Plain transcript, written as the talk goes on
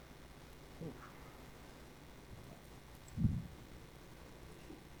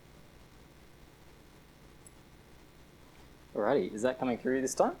Alrighty, is that coming through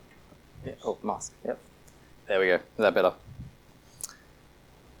this time? Yeah. Oh, mask. Yep. There we go. Is that better?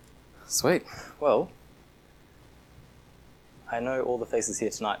 Sweet. Well, I know all the faces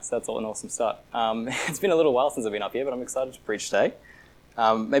here tonight, so that's an awesome start. It's been a little while since I've been up here, but I'm excited to preach today.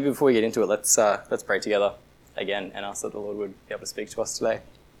 Maybe before we get into it, let's pray together again and ask that the Lord would be able to speak to us today.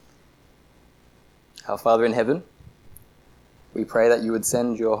 Our Father in heaven, we pray that you would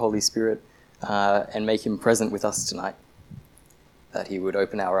send your Holy Spirit and make him present with us tonight, that he would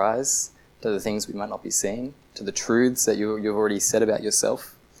open our eyes to the things we might not be seeing, to the truths that you've already said about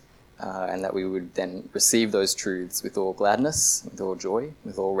yourself, and that we would then receive those truths with all gladness, with all joy,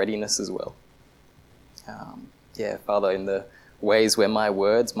 with all readiness as well. Father, in the ways where my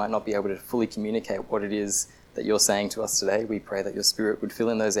words might not be able to fully communicate what it is that you're saying to us today, we pray that your Spirit would fill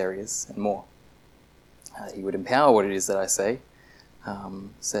in those areas and more. He would empower what it is that I say,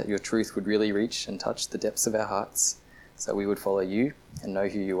 so that your truth would really reach and touch the depths of our hearts, so that we would follow you and know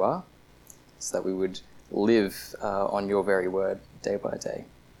who you are, so that we would live on your very word day by day.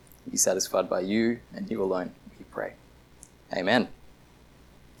 Be satisfied by you and you alone, we pray. Amen.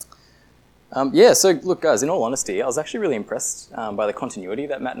 So look, guys, in all honesty, I was actually really impressed by the continuity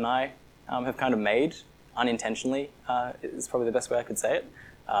that Matt and I have kind of made unintentionally, is probably the best way I could say it.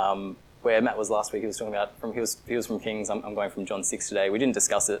 Where Matt was last week, he was talking about, he was from Kings, I'm going from John 6 today. We didn't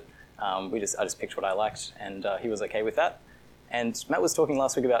discuss it, I just picked what I liked, and he was okay with that. And Matt was talking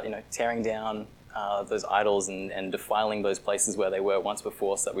last week about, tearing down those idols and defiling those places where they were once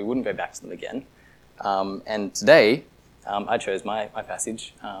before so that we wouldn't go back to them again. And today, I chose my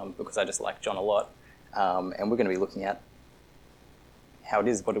passage because I just like John a lot, and we're going to be looking at how it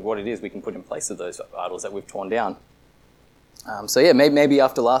is, what it is we can put in place of those idols that we've torn down. Maybe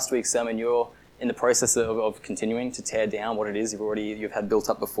after last week's sermon, you're in the process of continuing to tear down what it is you've had built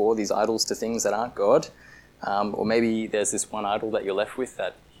up before, these idols to things that aren't God. Or maybe there's this one idol that you're left with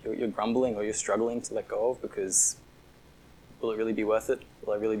that you're grumbling or you're struggling to let go of because will it really be worth it?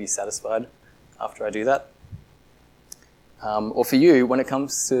 Will I really be satisfied after I do that? Or for you, when it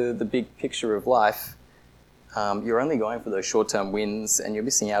comes to the big picture of life, you're only going for those short-term wins and you're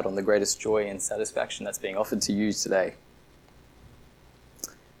missing out on the greatest joy and satisfaction that's being offered to you today.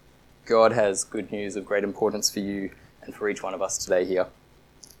 God has good news of great importance for you and for each one of us today here.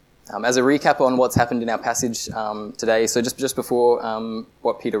 As a recap on what's happened in our passage today, so just before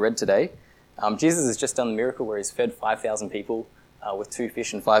what Peter read today, Jesus has just done the miracle where he's fed 5,000 people with 2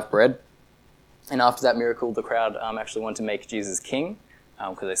 fish and 5 bread. And after that miracle, the crowd actually wanted to make Jesus king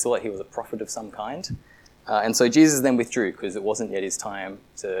because they saw that he was a prophet of some kind. And so Jesus then withdrew because it wasn't yet his time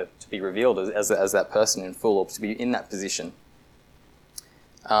to be revealed as that person in full or to be in that position.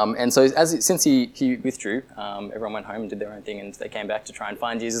 Since he withdrew, everyone went home and did their own thing, and they came back to try and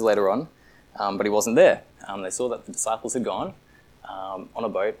find Jesus later on, but he wasn't there. They saw that the disciples had gone on a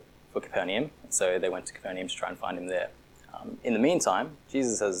boat for Capernaum, so they went to Capernaum to try and find him there. In the meantime,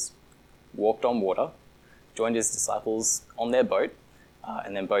 Jesus has walked on water, joined his disciples on their boat,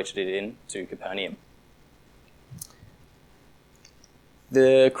 and then boated it in to Capernaum.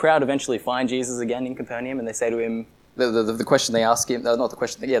 The crowd eventually find Jesus again in Capernaum, and they say to him, the question they ask him, the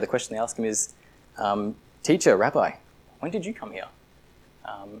question they ask him is, Teacher, Rabbi, when did you come here?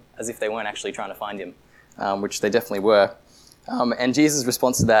 As if they weren't actually trying to find him, which they definitely were. And Jesus'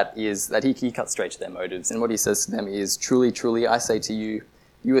 response to that is that he cuts straight to their motives. And what he says to them is, truly, truly, I say to you,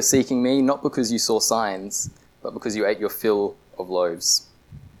 you are seeking me not because you saw signs, but because you ate your fill of loaves.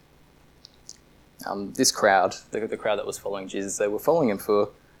 This crowd, the crowd that was following Jesus, they were following him for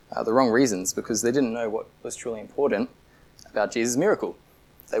the wrong reasons because they didn't know what was truly important about Jesus' miracle.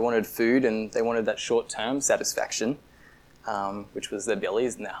 They wanted food and they wanted that short-term satisfaction, which was their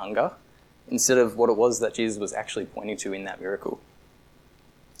bellies and their hunger, instead of what it was that Jesus was actually pointing to in that miracle.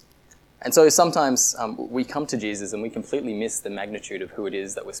 And so sometimes we come to Jesus and we completely miss the magnitude of who it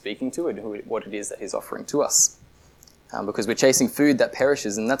is that we're speaking to and what it is that he's offering to us. Because we're chasing food that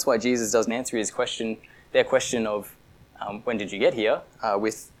perishes, and that's why Jesus doesn't answer their question of when did you get here,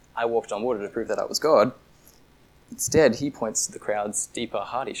 with I walked on water to prove that I was God. Instead, he points to the crowd's deeper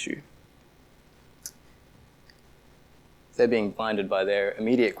heart issue. They're being blinded by their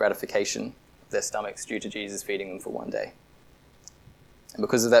immediate gratification of their stomachs due to Jesus feeding them for one day. And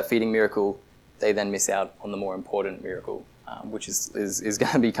because of that feeding miracle, they then miss out on the more important miracle, which is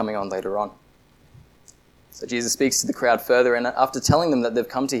going to be coming on later on. So Jesus speaks to the crowd further, and after telling them that they've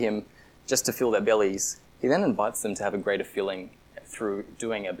come to him just to fill their bellies, he then invites them to have a greater filling through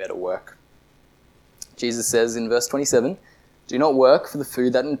doing a better work. Jesus says in verse 27, do not work for the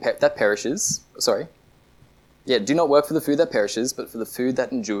food that perishes. Do not work for the food that perishes, but for the food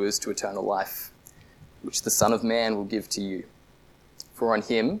that endures to eternal life, which the Son of Man will give to you. for on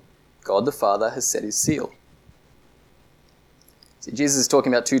him God the Father has set his seal. See, Jesus is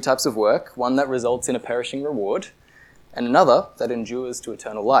talking about two types of work, one that results in a perishing reward, and another that endures to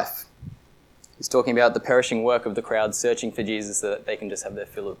eternal life. He's talking about the perishing work of the crowd searching for Jesus so that they can just have their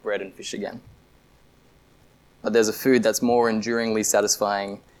fill of bread and fish again. But there's a food that's more enduringly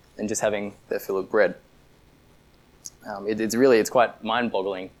satisfying than just having their fill of bread. It's quite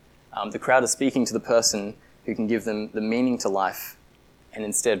mind-boggling. The crowd is speaking to the person who can give them the meaning to life, and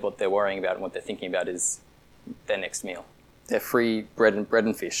instead what they're worrying about and what they're thinking about is their next meal, their free bread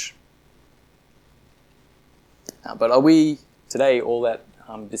and fish. But are we today all that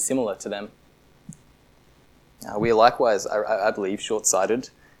dissimilar to them? We are likewise, I believe, short-sighted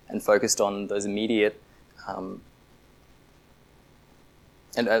and focused on those immediate,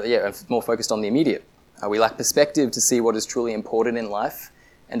 more focused on the immediate. We lack perspective to see what is truly important in life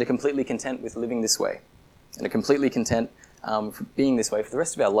and are completely content with living this way and are completely content for being this way for the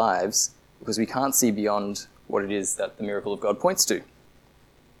rest of our lives because we can't see beyond what it is that the miracle of God points to.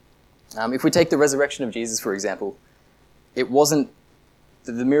 If we take the resurrection of Jesus, for example, it wasn't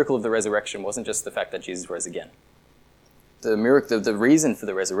the miracle of the resurrection wasn't just the fact that Jesus rose again. The reason for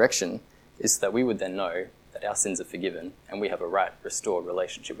the resurrection is that we would then know that our sins are forgiven and we have a right, restored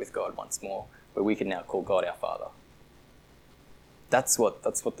relationship with God once more, where we can now call God our Father. That's what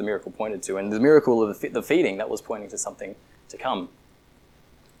the miracle pointed to, and the miracle of the feeding, that was pointing to something to come.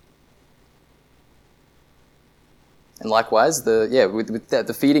 And likewise, with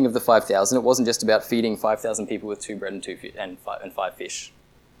the feeding of the 5,000, it wasn't just about feeding 5,000 people with 2 bread and 5 fish.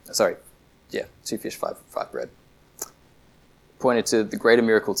 2 fish, 5 bread. It pointed to the greater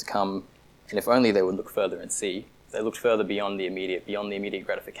miracle to come, and if only they would look further and see. They looked further beyond the immediate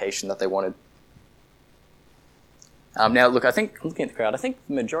gratification that they wanted. Now, look, I think, looking at the crowd, I think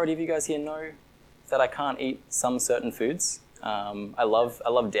the majority of you guys here know that I can't eat some certain foods. I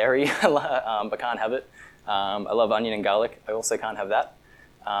love dairy, I can't have it. I love onion and garlic. I also can't have that.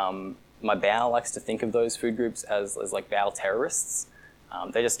 My bowel likes to think of those food groups as like bowel terrorists.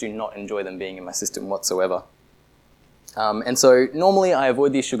 They just do not enjoy them being in my system whatsoever. And so normally I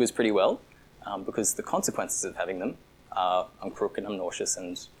avoid these sugars pretty well because the consequences of having them are I'm crook and I'm nauseous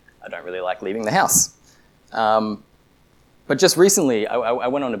and I don't really like leaving the house. But just recently I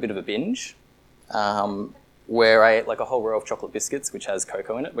went on a bit of a binge where I ate like a whole row of chocolate biscuits which has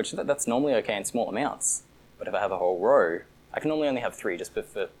cocoa in it, which that's normally okay in small amounts. But if I have a whole row, I can normally only have 3 just for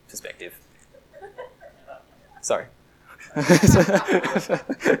perspective. Sorry.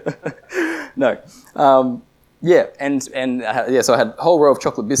 No. So I had a whole row of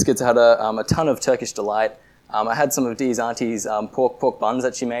chocolate biscuits. I had a ton of Turkish Delight. I had some of Dee's auntie's pork buns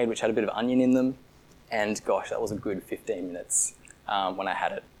that she made, which had a bit of onion in them. And gosh, that was a good 15 minutes when I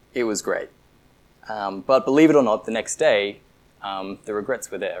had it. It was great. But believe it or not, the next day, the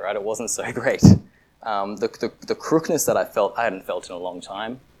regrets were there, right? It wasn't so great. The crookness that I felt, I hadn't felt in a long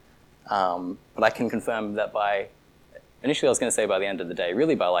time. But I can confirm that initially I was going to say by the end of the day,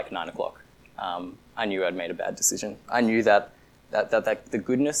 really by like 9 o'clock, I knew I'd made a bad decision. I knew that the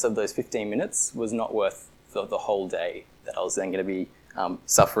goodness of those 15 minutes was not worth the whole day that I was then going to be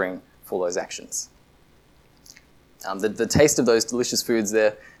suffering for those actions. The taste of those delicious foods,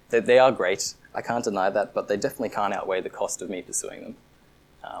 they are great. I can't deny that, but they definitely can't outweigh the cost of me pursuing them.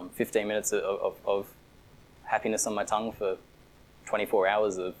 15 minutes of happiness on my tongue for 24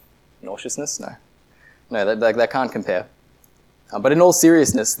 hours of nauseousness? No, that can't compare. But in all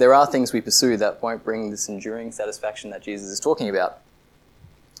seriousness, there are things we pursue that won't bring this enduring satisfaction that Jesus is talking about.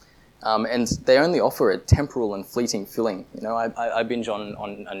 And they only offer a temporal and fleeting filling. You know, I binge on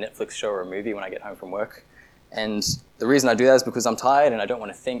a Netflix show or a movie when I get home from work. And the reason I do that is because I'm tired and I don't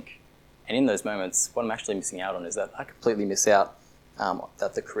want to think. And in those moments, what I'm actually missing out on is that I completely miss out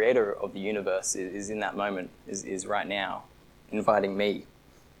that the creator of the universe is in that moment, is right now, inviting me,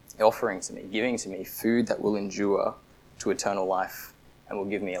 offering to me, giving to me food that will endure to eternal life and will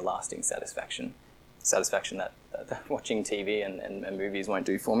give me a lasting satisfaction that watching TV and movies won't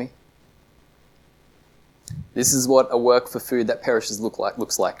do for me. This is what a work for food that perishes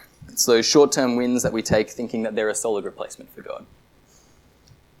looks like. It's those short-term wins that we take thinking that they're a solid replacement for God.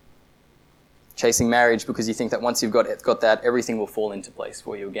 Chasing marriage because you think that once you've got that, everything will fall into place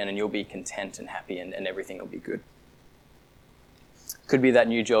for you again and you'll be content and happy and everything will be good. Could be that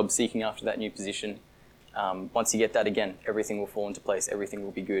new job, seeking after that new position. Once you get that again, everything will fall into place, everything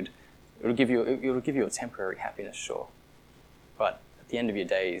will be good. It'll give you a temporary happiness, sure. But at the end of your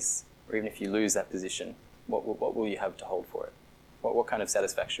days, or even if you lose that position, what will you have to hold for it? What kind of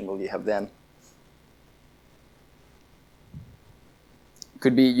satisfaction will you have then?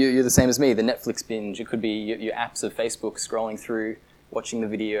 Could be you're the same as me, the Netflix binge. It could be your apps of Facebook scrolling through watching the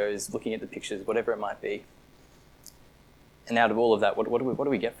videos, looking at the pictures, whatever it might be. And out of all of that, what do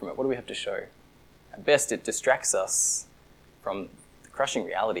we get from it? What do we have to show? At best, it distracts us from the crushing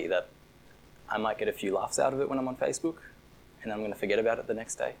reality that I might get a few laughs out of it when I'm on Facebook, and I'm going to forget about it the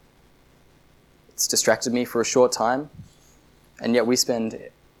next day. It's distracted me for a short time, and yet we spend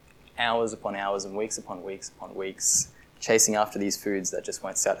hours upon hours and weeks upon weeks upon weeks chasing after these foods that just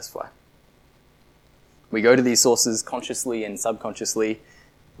won't satisfy. We go to these sources consciously and subconsciously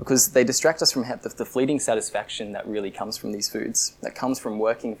because they distract us from the fleeting satisfaction that really comes from these foods, that comes from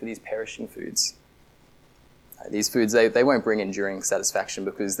working for these perishing foods. These foods, they won't bring enduring satisfaction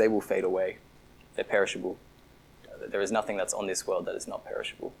because they will fade away. They're perishable. There is nothing that's on this world that is not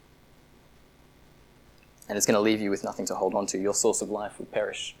perishable. And it's going to leave you with nothing to hold on to. Your source of life will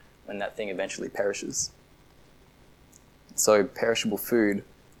perish when that thing eventually perishes. So perishable food,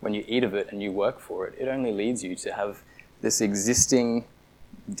 when you eat of it and you work for it, it only leads you to have this existing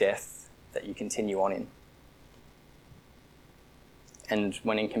death that you continue on in. And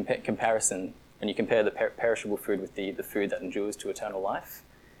when in comparison, when you compare the perishable food with the food that endures to eternal life,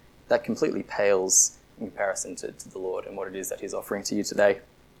 that completely pales in comparison to the Lord and what it is that he's offering to you today.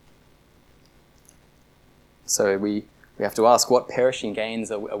 So we have to ask, what perishing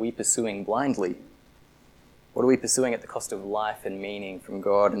gains are we pursuing blindly? What are we pursuing at the cost of life and meaning from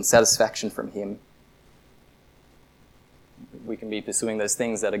God and satisfaction from him? We can be pursuing those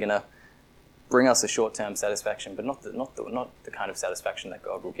things that are going to bring us a short-term satisfaction, but not the kind of satisfaction that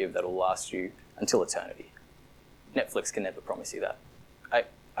God will give that will last you until eternity. Netflix can never promise you that.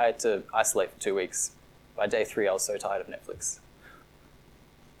 I had to isolate for 2 weeks. By day 3, I was so tired of Netflix.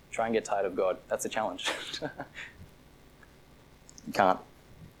 Try and get tired of God. That's a challenge. You can't.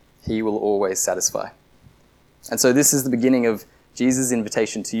 He will always satisfy. And so this is the beginning of Jesus'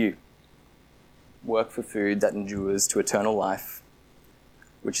 invitation to you. Work for food that endures to eternal life,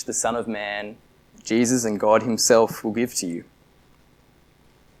 which the Son of Man, Jesus and God himself, will give to you.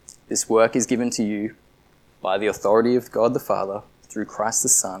 This work is given to you by the authority of God the Father through Christ the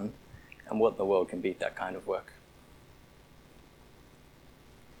Son, and what in the world can beat that kind of work?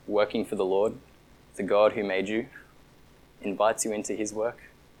 Working for the Lord, the God who made you, invites you into his work,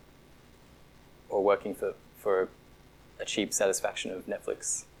 or working for a cheap satisfaction of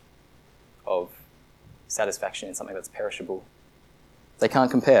Netflix, of satisfaction in something that's perishable. They can't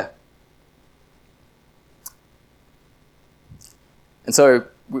compare. And so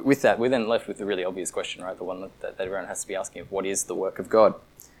with that, we're then left with the really obvious question, right? The one that everyone has to be asking of, what is the work of God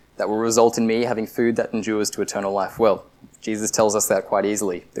that will result in me having food that endures to eternal life? Well, Jesus tells us that quite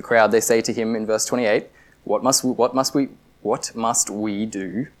easily. The crowd, they say to him in verse 28, what must we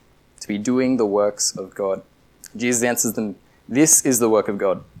do to be doing the works of God? Jesus answers them, this is the work of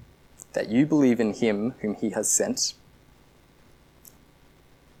God, that you believe in him whom he has sent.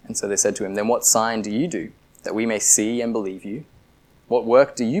 And so they said to him, then what sign do you do, that we may see and believe you? What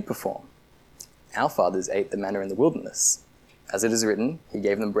work do you perform? Our fathers ate the manna in the wilderness. As it is written, he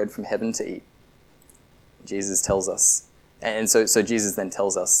gave them bread from heaven to eat. Jesus tells us, and so Jesus then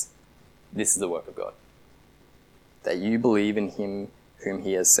tells us, this is the work of God, that you believe in him whom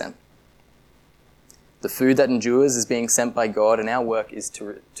he has sent. The food that endures is being sent by God, and our work is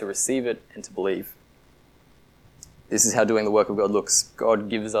to receive it and to believe. This is how doing the work of God looks. God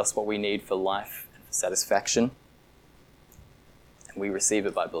gives us what we need for life and for satisfaction, and we receive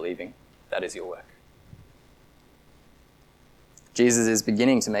it by believing. That is your work. Jesus is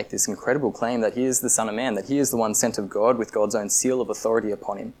beginning to make this incredible claim that he is the Son of Man, that he is the one sent of God with God's own seal of authority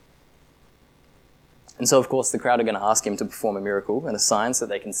upon him. And so, of course, the crowd are going to ask him to perform a miracle and a sign so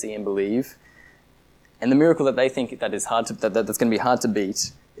they can see and believe. And the miracle that they think that's going to be hard to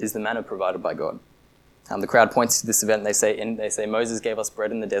beat is the manna provided by God. The crowd points to this event and they say Moses gave us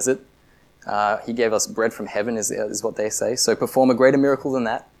bread in the desert. He gave us bread from heaven is what they say. So perform a greater miracle than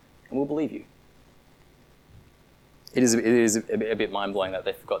that and we'll believe you. It is a bit mind-blowing that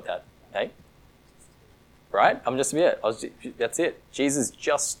they forgot that, hey? Right? That's it. Jesus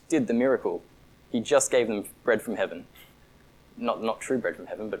just did the miracle. He just gave them bread from heaven. Not true bread from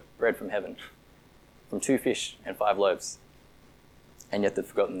heaven, but bread from heaven. From 2 fish and 5 loaves. And yet they've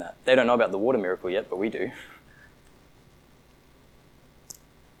forgotten that. They don't know about the water miracle yet, but we do.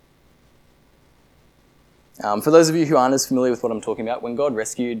 For those of you who aren't as familiar with what I'm talking about, when God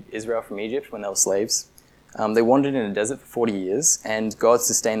rescued Israel from Egypt when they were slaves, they wandered in a desert for 40 years, and God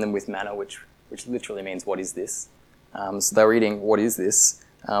sustained them with manna, which literally means, what is this? So they were eating, what is this?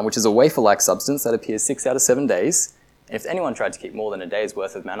 Which is a wafer-like substance that appears 6 out of 7 days. And if anyone tried to keep more than a day's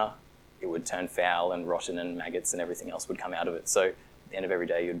worth of manna, it would turn foul and rotten and maggots and everything else would come out of it. So at the end of every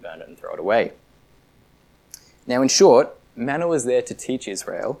day, you'd burn it and throw it away. Now, in short, manna was there to teach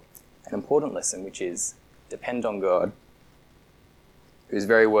Israel an important lesson, which is depend on God, whose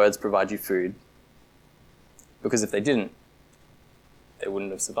very words provide you food. Because if they didn't, they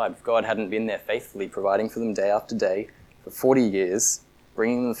wouldn't have survived. If God hadn't been there faithfully providing for them day after day for 40 years,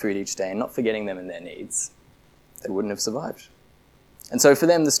 bringing them food each day and not forgetting them and their needs, they wouldn't have survived. And so for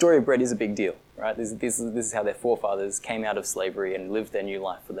them, the story of bread is a big deal, right? This is how their forefathers came out of slavery and lived their new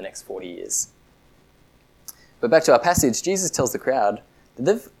life for the next 40 years. But back to our passage, Jesus tells the crowd that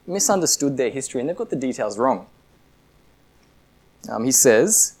they've misunderstood their history and they've got the details wrong. He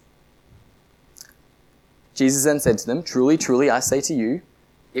says, Jesus then said to them, "Truly, truly, I say to you,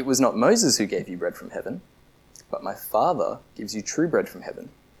 it was not Moses who gave you bread from heaven, but my Father gives you true bread from heaven.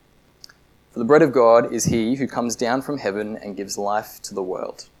 For the bread of God is he who comes down from heaven and gives life to the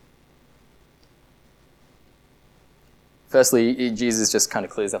world." Firstly, Jesus just kind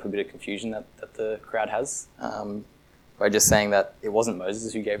of clears up a bit of confusion that the crowd has by just saying that it wasn't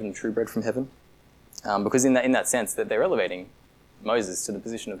Moses who gave them true bread from heaven. Because in that sense, that they're elevating Moses to the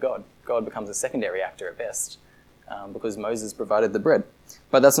position of God. God becomes a secondary actor at best because Moses provided the bread.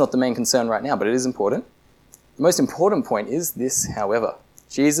 But that's not the main concern right now, but it is important. The most important point is this, however.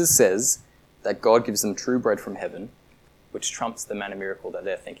 Jesus says that God gives them true bread from heaven, which trumps the manna miracle that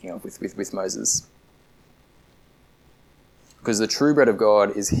they're thinking of with Moses. Because the true bread of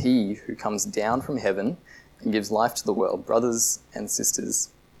God is he who comes down from heaven and gives life to the world. Brothers and sisters,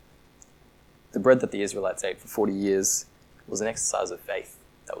 the bread that the Israelites ate for 40 years was an exercise of faith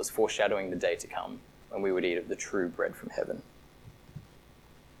that was foreshadowing the day to come when we would eat of the true bread from heaven.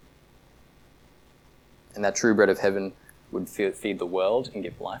 And that true bread of heaven would feed the world and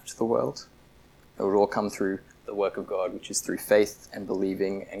give life to the world. It would all come through the work of God, which is through faith and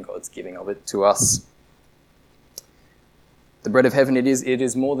believing and God's giving of it to us. The bread of heaven, it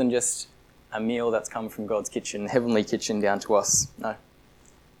is more than just a meal that's come from God's kitchen, heavenly kitchen, down to us. No.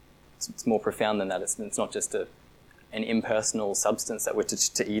 It's more profound than that. It's not just an impersonal substance that we're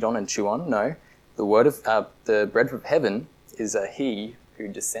to eat on and chew on. No. The bread of heaven is a he who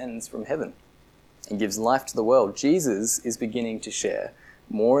descends from heaven and gives life to the world. Jesus is beginning to share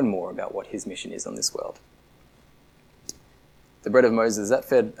more and more about what his mission is on this world. The bread of Moses, that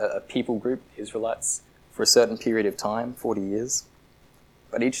fed a people group, Israelites, for a certain period of time, 40 years.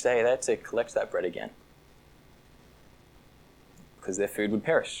 But each day they had to collect that bread again because their food would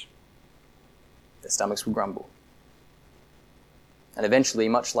perish. Their stomachs would grumble. And eventually,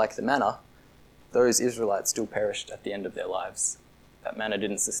 much like the manna, those Israelites still perished at the end of their lives. That manna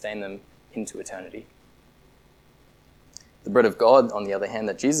didn't sustain them into eternity. The bread of God, on the other hand,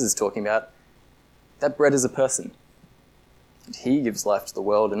 that Jesus is talking about, that bread is a person. And he gives life to the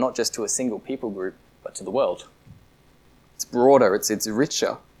world, and not just to a single people group, but to the world. It's broader, it's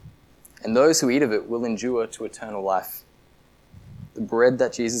richer. And those who eat of it will endure to eternal life. The bread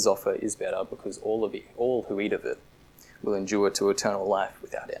that Jesus offers is better because all who eat of it will endure to eternal life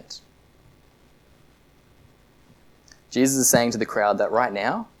without end. Jesus is saying to the crowd that right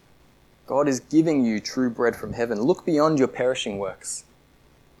now, God is giving you true bread from heaven. Look beyond your perishing works.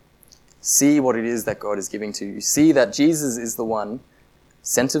 See what it is that God is giving to you. See that Jesus is the one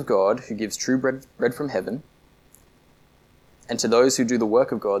sent of God who gives true bread from heaven. And to those who do the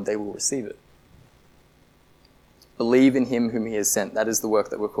work of God, they will receive it. Believe in him whom he has sent. That is the work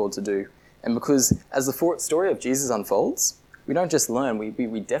that we're called to do. And because as the story of Jesus unfolds, we don't just learn, we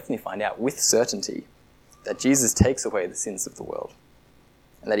definitely find out with certainty that Jesus takes away the sins of the world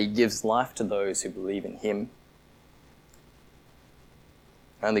and that he gives life to those who believe in him.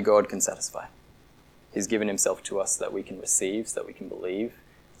 Only God can satisfy. He's given himself to us so that we can receive, so that we can believe,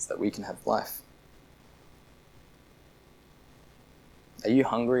 so that we can have life. Are you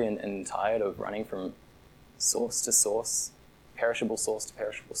hungry and tired of running from source to source, perishable source to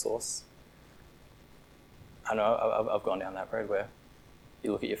perishable source? I know I've gone down that road where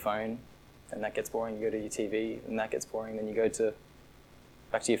you look at your phone and that gets boring, you go to your TV and that gets boring, then you go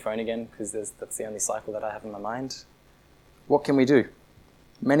back to your phone again because that's the only cycle that I have in my mind. What can we do?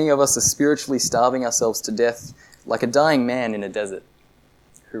 Many of us are spiritually starving ourselves to death like a dying man in a desert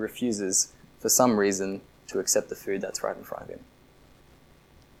who refuses, for some reason, to accept the food that's right in front of him.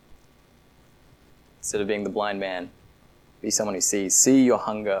 Instead of being the blind man, be someone who sees. See your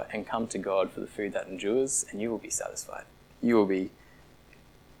hunger and come to God for the food that endures, and you will be satisfied. You will be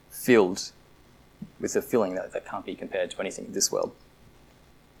filled with a filling that can't be compared to anything in this world.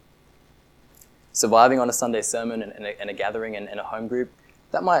 Surviving on a Sunday sermon and a gathering and a home group,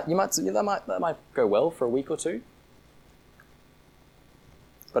 that might go well for a week or two.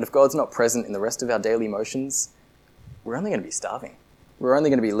 But if God's not present in the rest of our daily motions, we're only going to be starving. We're only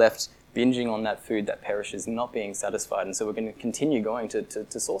going to be left binging on that food that perishes, not being satisfied. And so we're going to continue going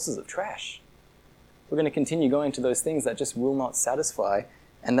to sources of trash. We're going to continue going to those things that just will not satisfy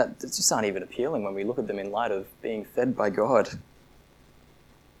and that just aren't even appealing when we look at them in light of being fed by God.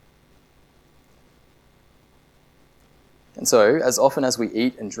 And so, as often as we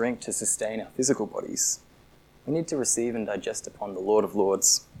eat and drink to sustain our physical bodies, we need to receive and digest upon the Lord of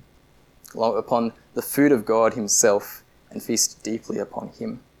Lords, upon the food of God himself, and feast deeply upon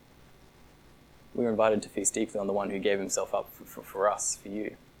him. We were invited to feast deeply on the one who gave himself up for us, for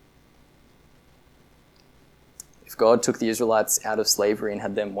you. If God took the Israelites out of slavery and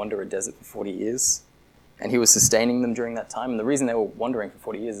had them wander a desert for 40 years, and he was sustaining them during that time, and the reason they were wandering for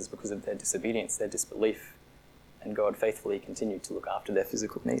 40 years is because of their disobedience, their disbelief, and God faithfully continued to look after their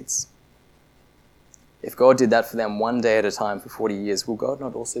physical needs. If God did that for them one day at a time for 40 years, will God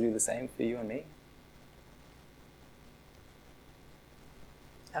not also do the same for you and me?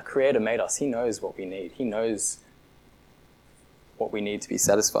 Our Creator made us. He knows what we need. He knows what we need to be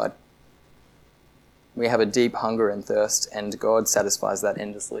satisfied. We have a deep hunger and thirst, and God satisfies that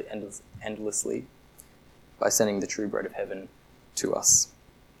endlessly by sending the true bread of heaven to us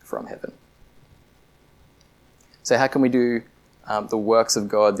from heaven. So how can we do the works of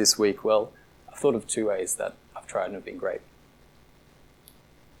God this week? Well, I've thought of 2 ways that I've tried and have been great.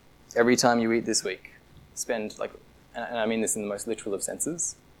 Every time you eat this week, spend, and I mean this in the most literal of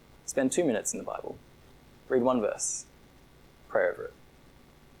senses, spend 2 minutes in the Bible. Read 1 verse. Pray over it.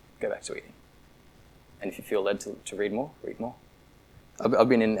 Go back to eating. And if you feel led to read more, read more. I've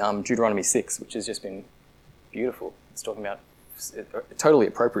been in Deuteronomy 6, which has just been beautiful. It's talking about, totally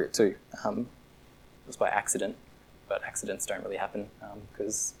appropriate too. It was by accident, but accidents don't really happen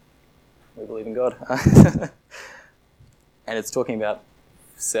because we believe in God. And it's talking about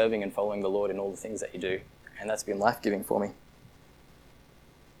serving and following the Lord in all the things that you do. And that's been life-giving for me.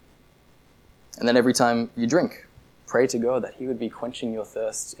 And then every time you drink, pray to God that he would be quenching your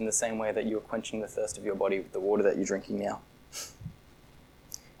thirst in the same way that you are quenching the thirst of your body with the water that you're drinking now.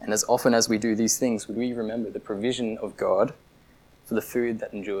 And as often as we do these things, would we remember the provision of God for the food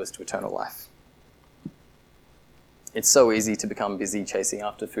that endures to eternal life. It's so easy to become busy chasing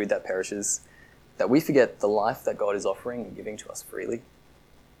after food that perishes that we forget the life that God is offering and giving to us freely.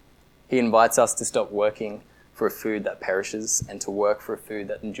 He invites us to stop working for a food that perishes and to work for a food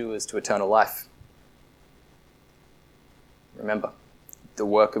that endures to eternal life. Remember, the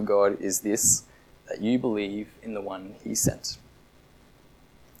work of God is this, that you believe in the one he sent.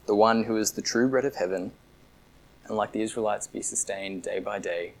 The one who is the true bread of heaven, and like the Israelites be sustained day by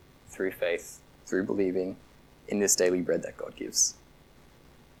day through faith, through believing in this daily bread that God gives.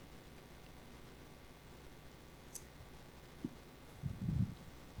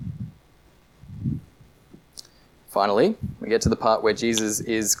 Finally, we get to the part where Jesus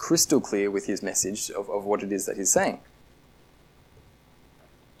is crystal clear with his message of what it is that he's saying.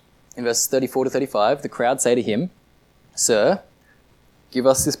 In verses 34 to 35, the crowd say to him, "Sir, give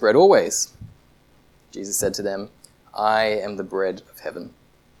us this bread always." Jesus said to them, "I am the bread of heaven.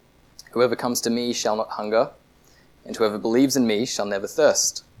 Whoever comes to me shall not hunger, and whoever believes in me shall never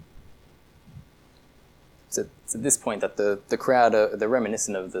thirst." It's at this point that the crowd they're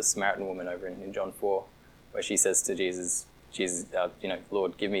reminiscent of the Samaritan woman over in John 4, where she says to Jesus,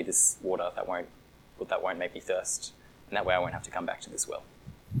 "Lord, give me this water that won't make me thirst, and that way I won't have to come back to this well."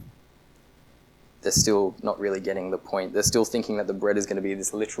 They're still not really getting the point. They're still thinking that the bread is going to be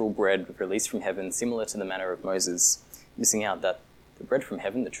this literal bread released from heaven, similar to the manna of Moses, missing out that the bread from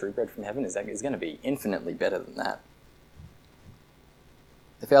heaven, the true bread from heaven, is going to be infinitely better than that.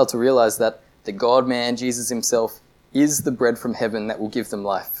 They fail to realize that the God-man, Jesus himself, is the bread from heaven that will give them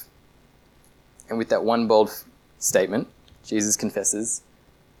life. And with that one bold statement, Jesus confesses,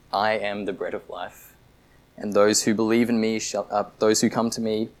 "I am the bread of life, and those who believe in me those who come to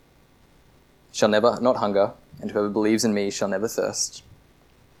me shall never not hunger, and whoever believes in me shall never thirst."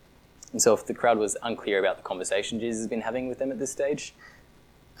 And so if the crowd was unclear about the conversation Jesus has been having with them at this stage,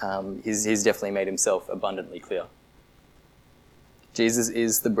 he's definitely made himself abundantly clear. Jesus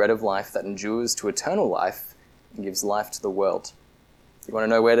is the bread of life that endures to eternal life and gives life to the world. You want to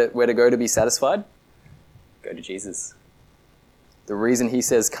know where to go to be satisfied? Go to Jesus. The reason he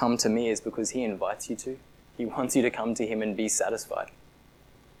says, "Come to me," is because he invites you to. He wants you to come to him and be satisfied.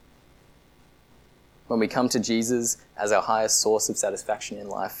 When we come to Jesus as our highest source of satisfaction in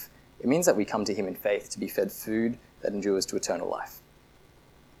life, it means that we come to him in faith to be fed food that endures to eternal life.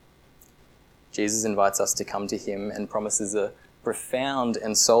 Jesus invites us to come to him and promises a profound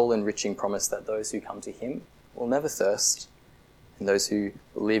and soul-enriching promise that those who come to him will never thirst, and those who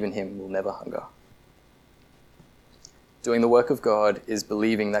believe in him will never hunger. Doing the work of God is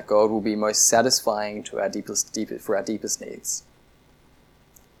believing that God will be most satisfying to for our deepest needs.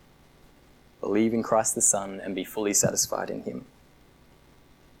 Believe in Christ the Son and be fully satisfied in him.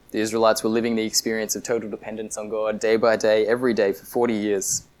 The Israelites were living the experience of total dependence on God day by day, every day for 40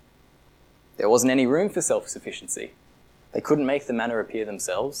 years. There wasn't any room for self-sufficiency. They couldn't make the manna appear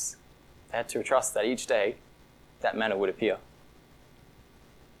themselves. They had to trust that each day that manna would appear.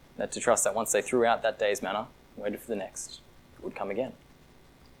 They had to trust that once they threw out that day's manna and waited for the next, it would come again.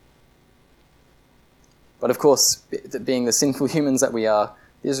 But of course, being the sinful humans that we are,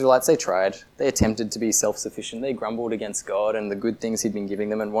 the Israelites, they tried. They attempted to be self-sufficient. They grumbled against God and the good things he'd been giving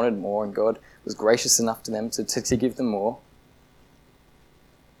them and wanted more, and God was gracious enough to them to give them more.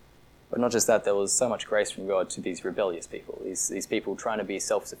 But not just that, there was so much grace from God to these rebellious people, these people trying to be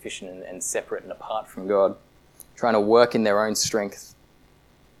self-sufficient and separate and apart from God, trying to work in their own strength.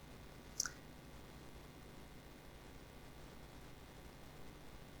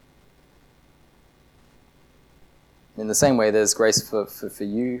 In the same way, there's grace for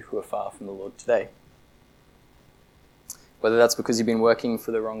you who are far from the Lord today. Whether that's because you've been working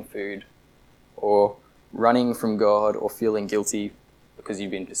for the wrong food, or running from God, or feeling guilty because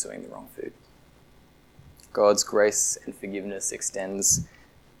you've been pursuing the wrong food. God's grace and forgiveness extends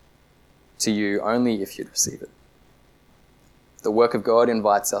to you only if you'd receive it. The work of God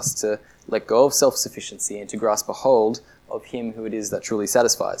invites us to let go of self-sufficiency and to grasp a hold of him who it is that truly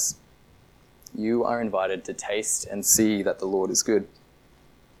satisfies. You are invited to taste and see that the Lord is good.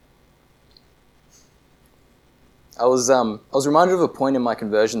 I was reminded of a point in my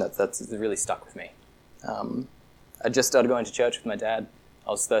conversion that's really stuck with me. I just started going to church with my dad.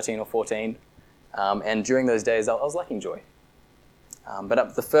 I was 13 or 14. And during those days, I was lacking joy. But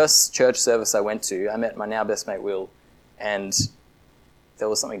at the first church service I went to, I met my now best mate, Will, and there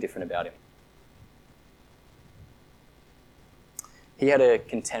was something different about him. He had a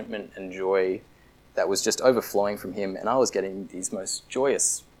contentment and joy that was just overflowing from him, and I was getting these most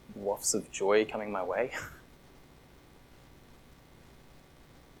joyous wafts of joy coming my way.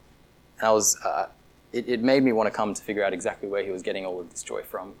 And it made me want to come to figure out exactly where he was getting all of this joy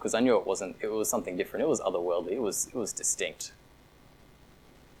from, because I knew it was something different. It was otherworldly. It was distinct.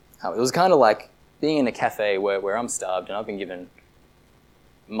 It was kind of like being in a cafe where I'm starved and I've been given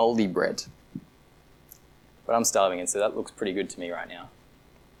moldy bread. But I'm starving, and so that looks pretty good to me right now.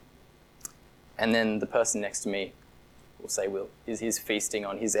 And then the person next to me will say, Will, he's feasting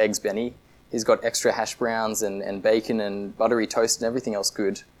on his eggs Benny. He's got extra hash browns and bacon and buttery toast and everything else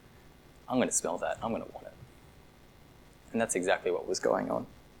good. I'm going to smell that. I'm going to want it. And that's exactly what was going on.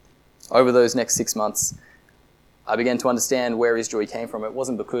 Over those next 6 months, I began to understand where his joy came from. It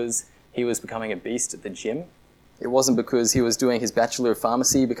wasn't because he was becoming a beast at the gym. It wasn't because he was doing his Bachelor of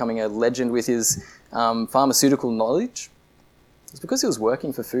Pharmacy, becoming a legend with his pharmaceutical knowledge. It was because he was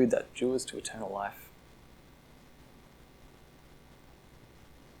working for food that drew us to eternal life.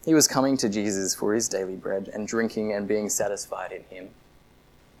 He was coming to Jesus for his daily bread and drinking and being satisfied in him.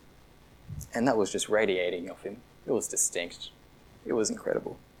 And that was just radiating off him. It was distinct. It was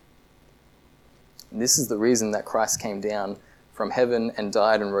incredible. And this is the reason that Christ came down from heaven and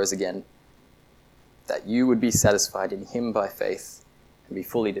died and rose again, that you would be satisfied in him by faith and be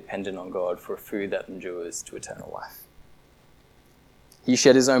fully dependent on God for a food that endures to eternal life. He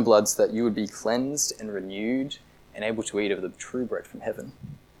shed his own blood so that you would be cleansed and renewed and able to eat of the true bread from heaven,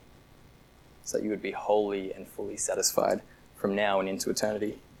 so that you would be wholly and fully satisfied from now and into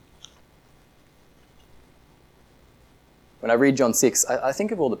eternity. When I read John 6, I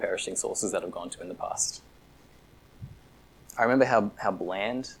think of all the perishing sources that I've gone to in the past. I remember how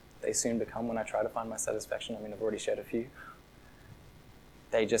bland they soon become when I try to find my satisfaction. I mean, I've already shared a few.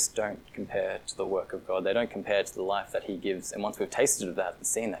 They just don't compare to the work of God. They don't compare to the life that he gives. And once we've tasted of that and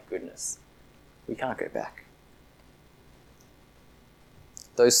seen that goodness, we can't go back.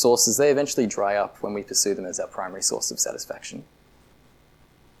 Those sources, they eventually dry up when we pursue them as our primary source of satisfaction.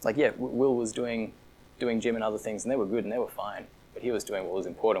 Like, yeah, Will was doing gym and other things, and they were good and they were fine. But he was doing what was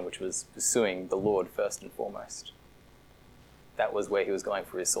important, which was pursuing the Lord first and foremost. That was where he was going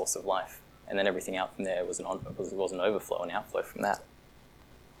for his source of life. And then everything out from there was an overflow and outflow from that.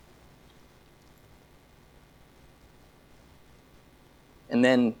 And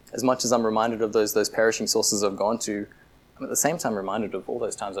then, as much as I'm reminded of those perishing sources I've gone to, I'm at the same time reminded of all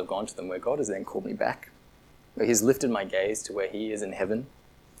those times I've gone to them where God has then called me back, where he's lifted my gaze to where he is in heaven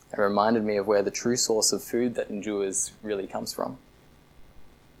and reminded me of where the true source of food that endures really comes from.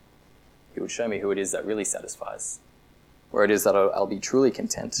 He would show me who it is that really satisfies, where it is that I'll be truly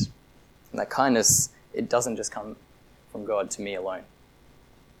content. And that kindness, it doesn't just come from God to me alone.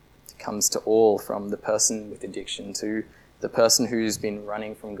 It comes to all, from the person with addiction to the person who's been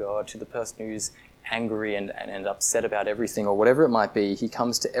running from God to the person who's angry and upset about everything or whatever it might be. He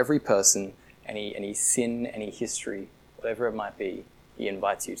comes to every person, any sin, any history, whatever it might be. He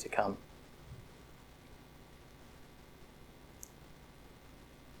invites you to come.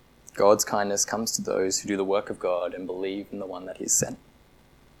 God's kindness comes to those who do the work of God and believe in the one that He's sent.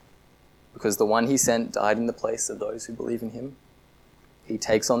 Because the one He sent died in the place of those who believe in Him. He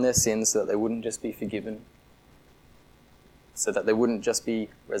takes on their sins so that they wouldn't just be forgiven, so that they wouldn't just be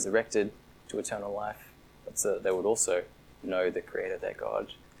resurrected to eternal life, but so that they would also know the Creator, their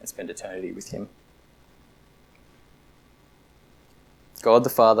God, and spend eternity with Him. God the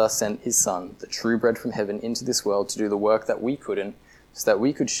Father sent His Son, the true bread from heaven, into this world to do the work that we couldn't, so that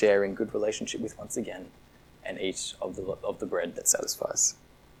we could share in good relationship with once again and eat of the bread that satisfies.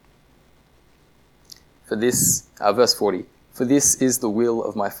 For this, verse 40, for this is the will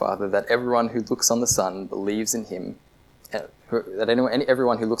of my Father, that everyone who looks on the Son believes in Him,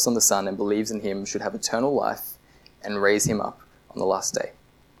 everyone who looks on the Son and believes in Him should have eternal life and raise Him up on the last day.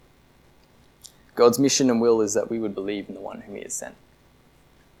 God's mission and will is that we would believe in the one whom He has sent.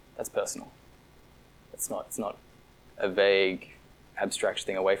 That's personal. It's not a vague, abstract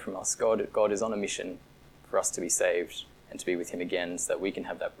thing away from us. God is on a mission for us to be saved and to be with Him again, so that we can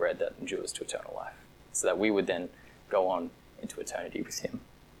have that bread that endures to eternal life, so that we would then go on into eternity with Him.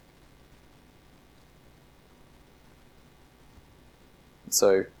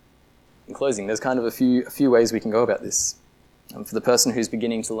 So, in closing, there's kind of a few ways we can go about this. For the person who's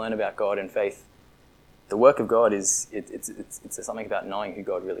beginning to learn about God and faith, the work of God it's something about knowing who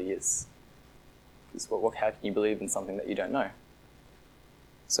God really is. Because how can you believe in something that you don't know?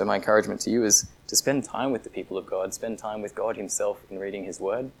 So my encouragement to you is to spend time with the people of God, spend time with God Himself in reading His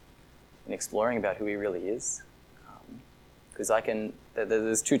Word and exploring about who He really is. Because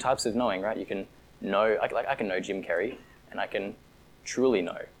there's two types of knowing, right? You can know, I can know Jim Carrey, and I can truly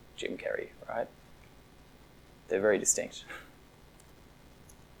know Jim Carrey, right? They're very distinct.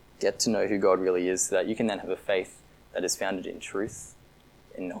 Get to know who God really is, so that you can then have a faith that is founded in truth,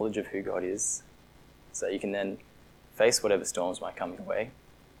 in knowledge of who God is, so that you can then face whatever storms might come your way.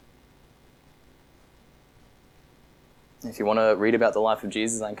 If you want to read about the life of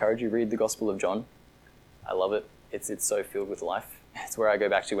Jesus, I encourage you to read the Gospel of John. I love it. It's so filled with life. It's where I go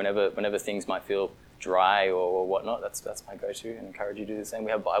back to whenever things might feel dry or whatnot. That's my go-to, and encourage you to do the same.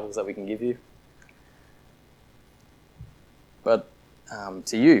 We have Bibles that we can give you. But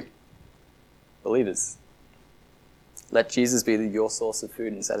to you, believers, let Jesus be your source of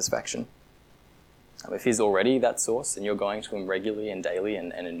food and satisfaction. If He's already that source and you're going to Him regularly and daily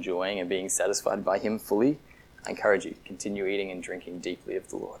and enjoying and being satisfied by Him fully, I encourage you, continue eating and drinking deeply of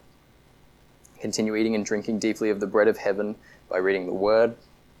the Lord. Continue eating and drinking deeply of the bread of heaven by reading the Word,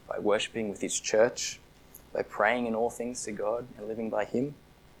 by worshipping with His church, by praying in all things to God and living by Him.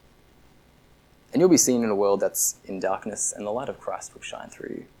 And you'll be seen in a world that's in darkness, and the light of Christ will shine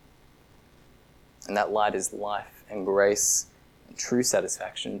through you. And that light is life and grace and true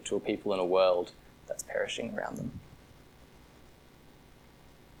satisfaction to a people in a world that's perishing around them.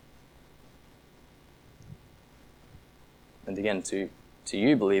 And again, to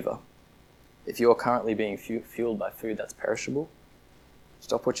you, believer, if you're currently being fueled by food that's perishable,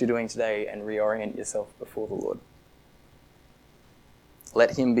 stop what you're doing today and reorient yourself before the Lord.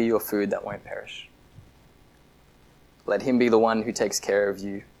 Let Him be your food that won't perish. Let Him be the one who takes care of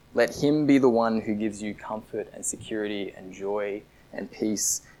you. Let Him be the one who gives you comfort and security and joy and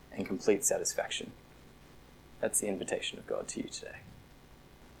peace and complete satisfaction. That's the invitation of God to you today.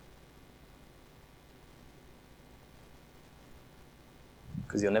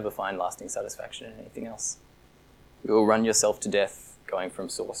 Because you'll never find lasting satisfaction in anything else. You will run yourself to death going from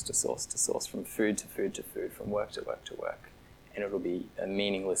source to source to source, from food to food to food, from work to work to work. And it'll be a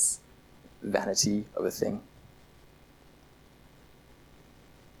meaningless vanity of a thing.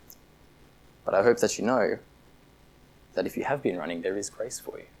 But I hope that you know that if you have been running, there is grace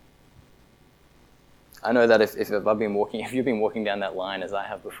for you. I know that if you've been walking down that line as I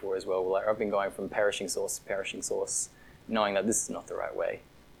have before as well, I've been going from perishing source to perishing source, knowing that this is not the right way,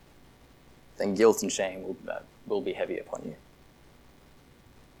 then guilt and shame will be heavy upon you.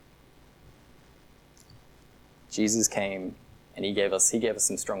 Jesus came and he gave us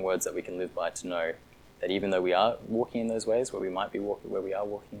some strong words that we can live by, to know that even though we are walking in those ways where we are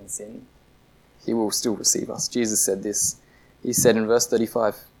walking in sin, He will still receive us. Jesus said this. He said in verse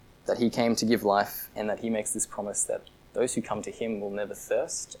 35 that He came to give life, and that He makes this promise that those who come to Him will never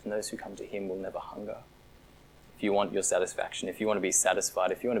thirst, and those who come to Him will never hunger. If you want your satisfaction, if you want to be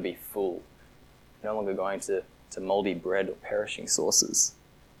satisfied, if you want to be full, you're no longer going to moldy bread or perishing sources.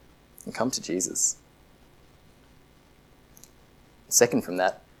 and come to Jesus. Second from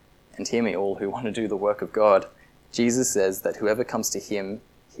that, and hear me all who want to do the work of God, Jesus says that whoever comes to him,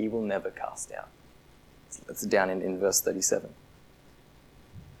 he will never cast out. So that's down in verse 37.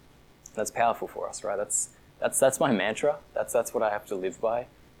 That's powerful for us, right? That's my mantra. That's what I have to live by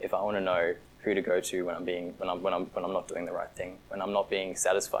if I want to know who to go to when I'm not doing the right thing, when I'm not being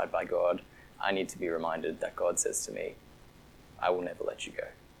satisfied by God. I need to be reminded that God says to me, I will never let you go.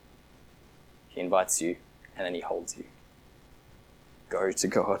 He invites you and then he holds you. Go to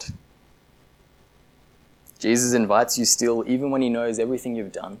God. Jesus invites you still, even when he knows everything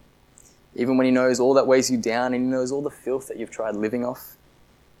you've done, even when he knows all that weighs you down and he knows all the filth that you've tried living off,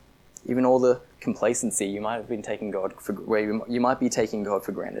 even all the complacency you might have been taking God for, where you might be taking God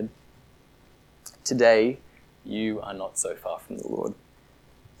for granted. Today, you are not so far from the Lord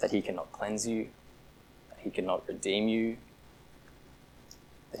that he cannot cleanse you, that he cannot redeem you,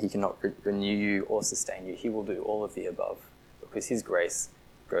 that he cannot renew you or sustain you. He will do all of the above because his grace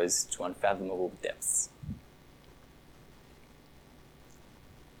goes to unfathomable depths.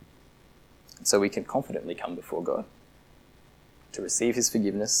 So we can confidently come before God to receive his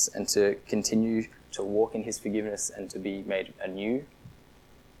forgiveness and to continue to walk in his forgiveness and to be made anew,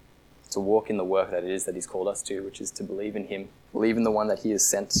 to walk in the work that it is that he's called us to, which is to believe in him, believe in the one that he has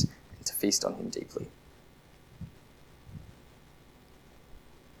sent, and to feast on him deeply.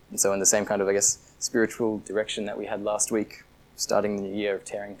 And so in the same kind of, spiritual direction that we had last week, starting the new year of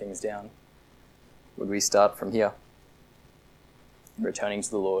tearing things down, would we start from here, returning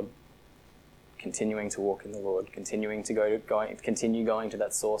to the Lord, continuing to walk in the Lord, continue going to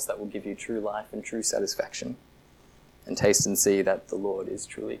that source that will give you true life and true satisfaction, and taste and see that the Lord is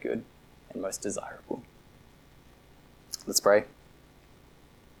truly good and most desirable. Let's pray.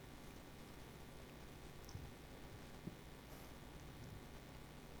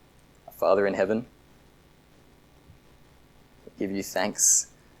 Our Father in heaven, we give you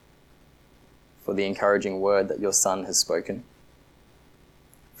thanks for the encouraging word that your Son has spoken,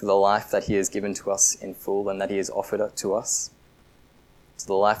 for the life that he has given to us in full and that he has offered it to us, to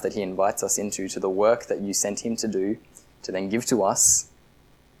the life that he invites us into, to the work that you sent him to do, to then give to us,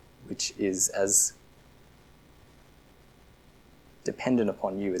 which is as dependent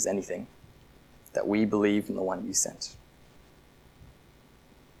upon you as anything, that we believe in the one you sent.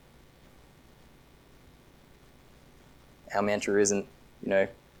 Our mantra isn't,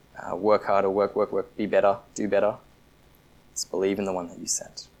 work harder, work, be better, do better. It's believe in the one that you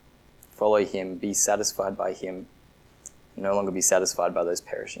sent. Follow him, be satisfied by him, and no longer be satisfied by those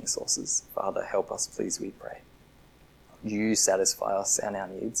perishing sources. Father, help us, please, we pray. Would you satisfy us and our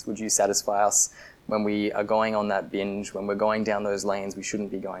needs? Would you satisfy us when we are going on that binge, when we're going down those lanes we shouldn't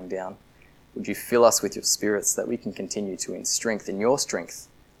be going down? Would you fill us with your spirit so that we can continue to in your strength,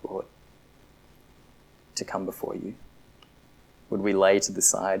 Lord, to come before you? Would we lay to the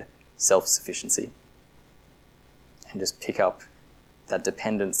side self-sufficiency and just pick up that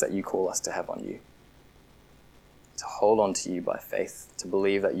dependence that you call us to have on you, to hold on to you by faith, to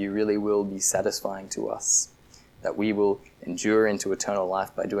believe that you really will be satisfying to us, that we will endure into eternal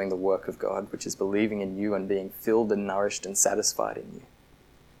life by doing the work of God, which is believing in you and being filled and nourished and satisfied in you.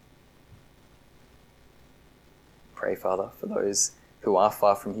 Pray, Father, for those who are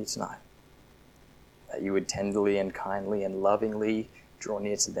far from you tonight, that you would tenderly and kindly and lovingly draw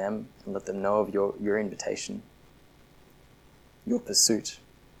near to them and let them know of your invitation, your pursuit,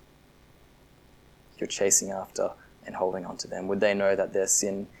 your chasing after and holding on to them. Would they know that their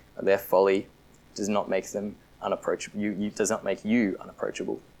sin or their folly does not make them unapproachable? Does not make you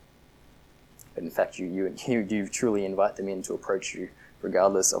unapproachable. But in fact, you truly invite them in to approach you,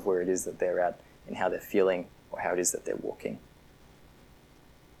 regardless of where it is that they're at and how they're feeling or how it is that they're walking.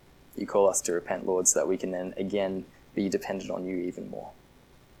 You call us to repent, Lord, so that we can then again be dependent on you even more.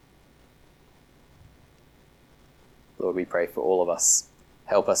 Lord, we pray for all of us.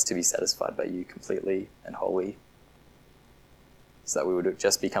 Help us to be satisfied by you completely and wholly, so that we would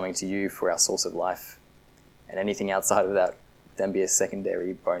just be coming to you for our source of life, and anything outside of that would then be a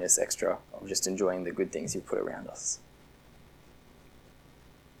secondary bonus extra of just enjoying the good things you put around us.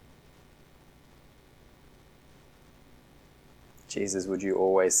 Jesus, would you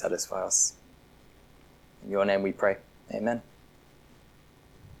always satisfy us? In your name we pray. Amen.